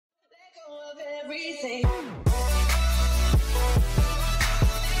everything.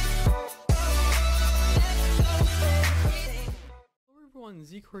 Hello everyone,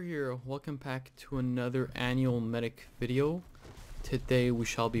 Zcor here. Welcome back to another annual medic video. Today we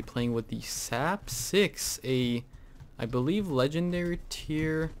shall be playing with the SAP6, I believe legendary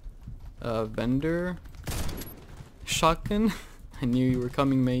tier vendor shotgun. I knew you were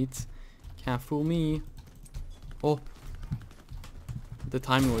coming, mate. Can't fool me. Oh, the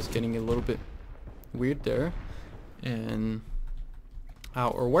timing was getting a little bit weird there, and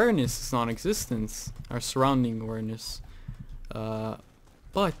our awareness is non-existent, our surrounding awareness.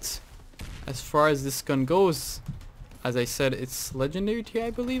 But as far as this gun goes, as I said, it's legendary tier,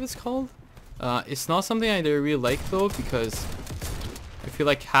 I believe it's called. It's not something I really like though, because I feel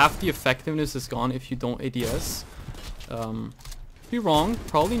like half the effectiveness is gone if you don't ADS. Be wrong,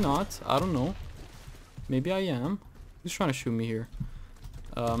 probably not. I don't know. Maybe I am. Who's trying to shoot me here?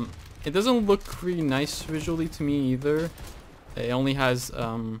 It doesn't look really nice visually to me either. It only has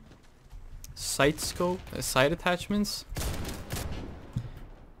sight scope, sight attachments,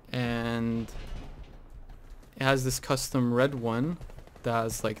 and it has this custom red one that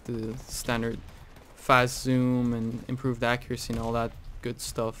has like the standard fast zoom and improved accuracy and all that good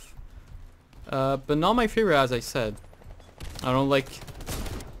stuff. But not my favorite, as I said. I don't like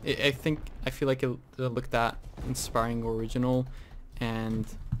it. I feel like it doesn't look that inspiring or original, and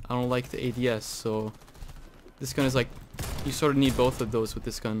I don't like the ADS, so this gun is like, you sort of need both of those with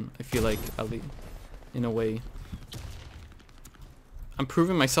this gun, I feel like, at least in a way. I'm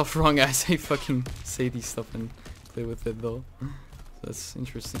proving myself wrong as I fucking say these stuff and play with it though. So that's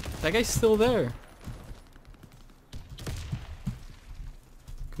interesting. That guy's still there.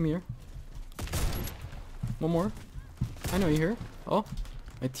 Come here. One more. I know you're here. Oh,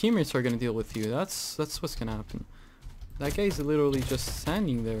 my teammates are gonna deal with you. That's what's gonna happen. That guy's literally just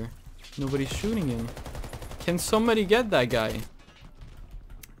standing there. Nobody's shooting him. Can somebody get that guy?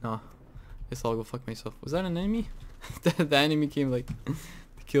 No. Guess I'll go fuck myself. Was that an enemy? The enemy came like to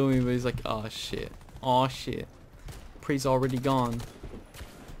kill me, but he's like, oh shit. Oh shit. Prey's already gone.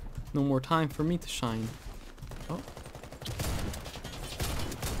 No more time for me to shine. Oh.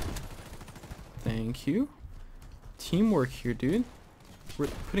 Thank you. Teamwork here, dude. We're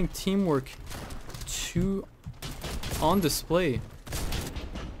putting teamwork on display.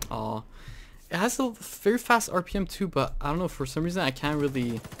 Aw. It has a very fast RPM too, but I don't know, for some reason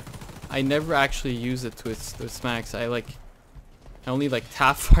I never actually use it to its max. I only like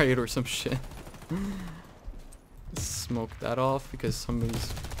tap fire it or some shit. Smoke that off because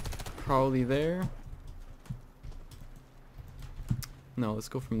somebody's probably there. No, let's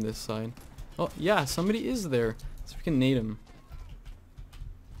go from this side. Oh yeah, somebody is there. So we can nade him.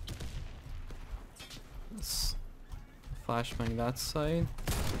 Let's flashbang that side.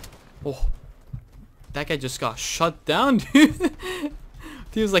 Oh, that guy just got shut down, dude.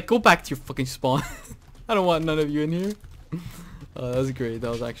 He was like, go back to your fucking spawn. I don't want none of you in here. That was great.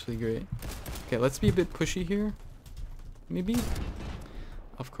 That was actually great. Okay, let's be a bit pushy here. Maybe.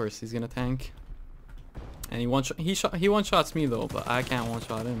 Of course, he's gonna tank. And he one shots me though, but I can't one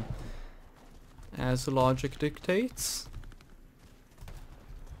shot him, as the logic dictates.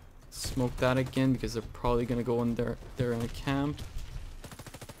 Smoke that again because they're probably gonna go in there. They're in a camp.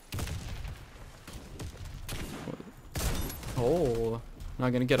 Oh,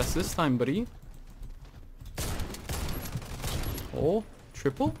 not gonna get us this time, buddy. Oh,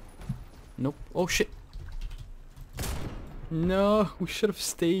 triple? Nope. Oh shit. No, we should have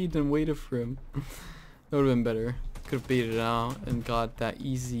stayed and waited for him. That would have been better. Could have baited it out and got that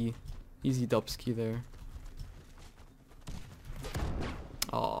easy dubski there.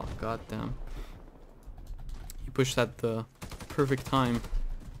 Oh, goddamn. He pushed at the perfect time.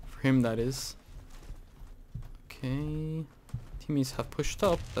 For him, that is. Okay. Teammates have pushed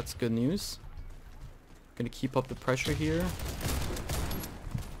up. That's good news. Gonna keep up the pressure here.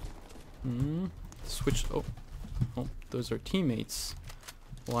 Switch. Oh, those are teammates.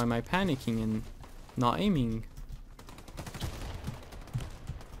 Why am I panicking and not aiming?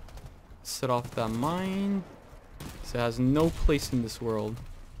 Set off that mine. So it has no place in this world.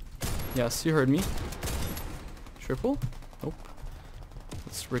 Yes, you heard me. Triple? Nope.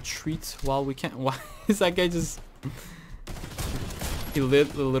 Let's retreat while we can. Why is that guy just... He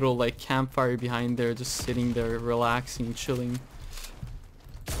lit a little like campfire behind there, just sitting there, relaxing, chilling.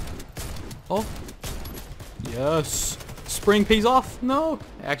 Oh. Yes. Spraying pays off. No.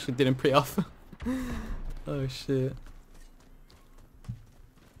 It actually didn't pay off. Oh shit.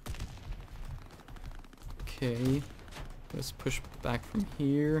 Okay. Let's push back from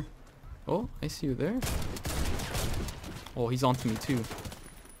here. Oh, I see you there. Oh, he's onto me too.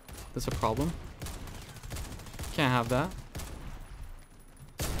 That's a problem. Can't have that.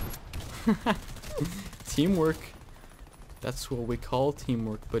 Teamwork. That's what we call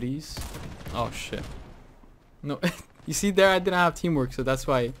teamwork, buddies. Oh shit. No, you see there, I didn't have teamwork, so that's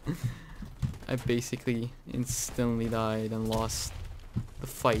why I basically instantly died and lost the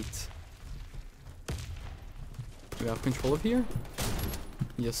fight. Do we have control of here?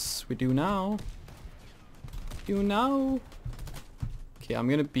 Yes, we do now. Do now. Okay, I'm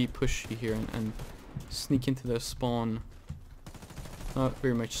gonna be pushy here and sneak into the spawn. Not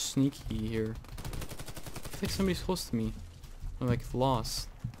very much sneaky here. I feel like somebody's close to me. I'm like lost.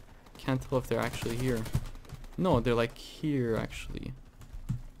 Can't tell if they're actually here. No, they're like here actually.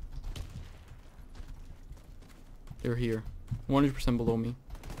 They're here. 100% below me.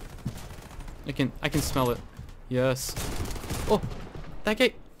 I can smell it. Yes. Oh, that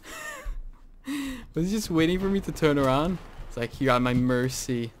guy was he just waiting for me to turn around? It's like, you're at my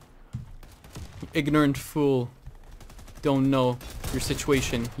mercy. You ignorant fool. Don't know your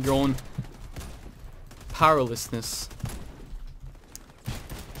situation, your own powerlessness.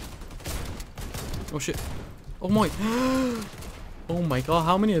 Oh shit. Oh my. Oh my god,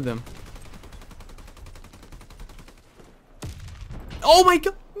 how many of them? Oh my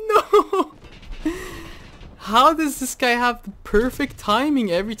god, no! How does this guy have the perfect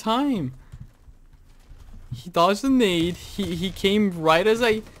timing every time? He dodged the nade, he came right as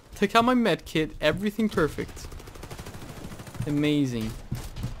I took out my med kit, everything perfect. Amazing.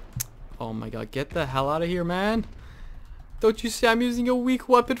 Oh my god, get the hell out of here, man. Don't you see I'm using a weak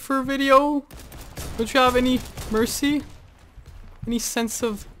weapon for a video? Don't you have any mercy? Any sense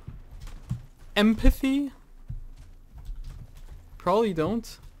of empathy? Probably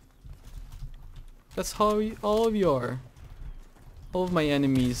don't. That's how all of you are. All of my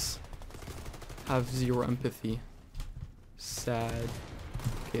enemies have zero empathy. Sad.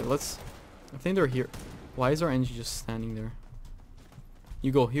 Okay, let's... I think they're here. Why is our NG just standing there?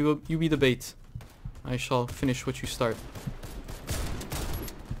 You go. You be the bait. I shall finish what you start.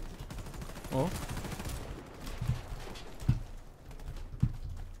 Oh.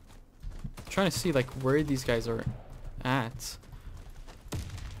 Trying to see like where these guys are at.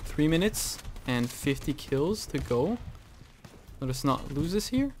 3 minutes and 50 kills to go. Let us not lose this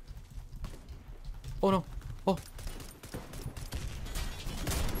here. Oh no. Oh.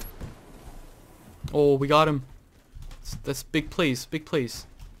 Oh, we got him. That's big plays. Big plays.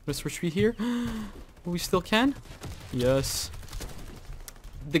 Let's retreat here. We still can. Yes.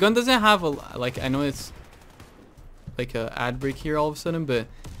 The gun doesn't have a like. I know it's like a ad break here all of a sudden, but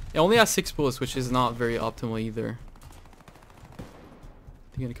it only has 6 bullets, which is not very optimal either.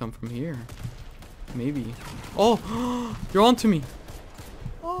 They're gonna come from here. Maybe. Oh, you're onto me.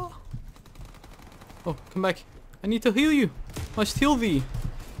 Oh. Oh, come back. I need to heal you. Must heal thee.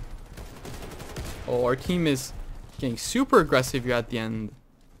 Oh, our team is getting super aggressive here at the end.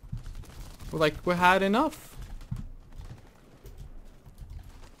 We're like, we had enough.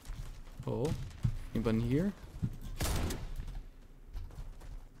 Oh, anybody here?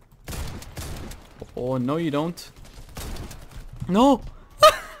 Oh, no you don't. No!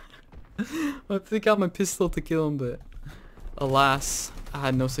 I took out my pistol to kill him, but alas, I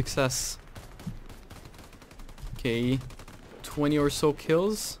had no success. Okay, 20 or so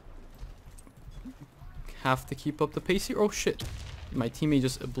kills. Have to keep up the pace here. Oh shit, my teammate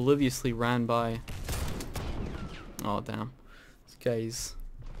just obliviously ran by. Oh damn, this guy's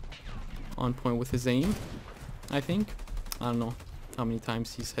on point with his aim, I think. I don't know how many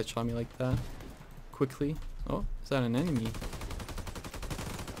times he's headshot me like that quickly. Oh, is that an enemy?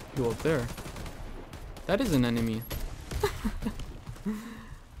 You up there? That is an enemy.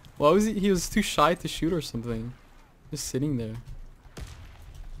 Why was he was too shy to shoot or something, just sitting there.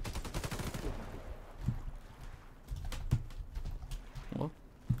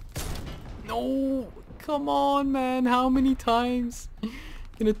 No, come on, man. How many times?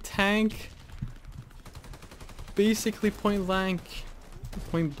 Gonna tank. Basically point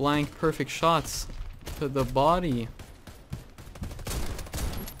blank perfect shots to the body.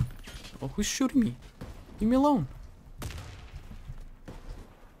 Oh, who's shooting me? Leave me alone.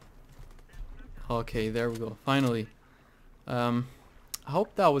 Okay, there we go. Finally. I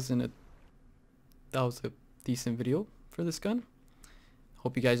hope that was a decent video for this gun.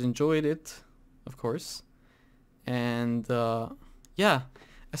 Hope you guys enjoyed it, of course. And yeah,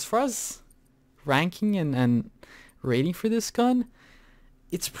 as far as ranking and rating for this gun,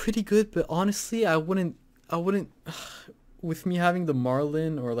 it's pretty good, but honestly, I wouldn't with me having the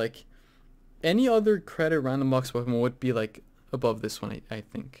Marlin or like any other Crytek random box weapon would be like above this one, I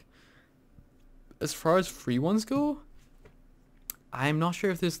think. As far as free ones go, I'm not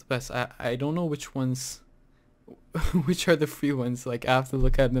sure if this is the best. I don't know which ones, which are the free ones. Like, I have to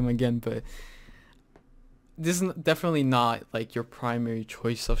look at them again, but this is definitely not like your primary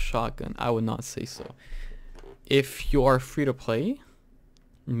choice of shotgun. I would not say so. If you are free to play,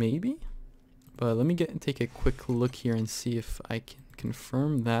 maybe. But let me take a quick look here and see if I can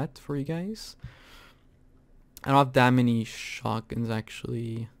confirm that for you guys. I don't have that many shotguns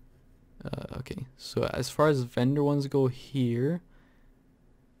actually. Okay, so as far as vendor ones go here,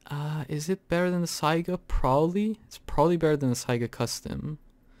 is it better than the Saiga? Probably. It's probably better than the Saiga Custom.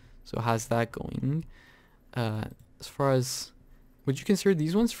 So it has that going. As far as, would you consider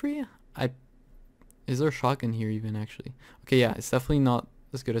these ones free? Is there a shotgun here even actually? Okay, yeah, it's definitely not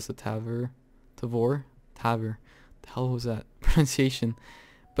as good as the Tavor. The hell was that pronunciation?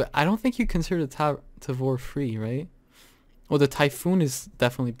 But I don't think you consider the Tavor free, right? Well, the Typhoon is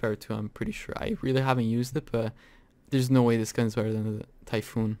definitely better too, I'm pretty sure. I really haven't used it, but there's no way this gun is better than the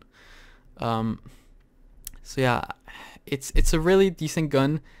Typhoon. So yeah, it's a really decent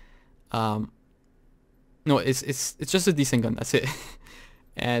gun. No, it's just a decent gun, that's it.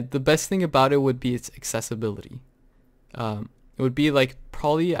 And the best thing about it would be its accessibility. It would be like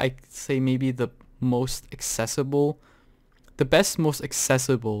probably, I'd say maybe the most accessible, most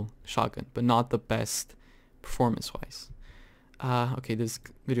accessible shotgun, but not the best performance wise. Okay, this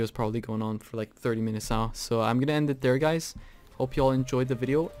video is probably going on for like 30 minutes now, so I'm gonna end it there, guys. Hope you all enjoyed the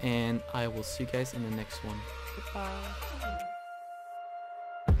video, and I will see you guys in the next one. Goodbye.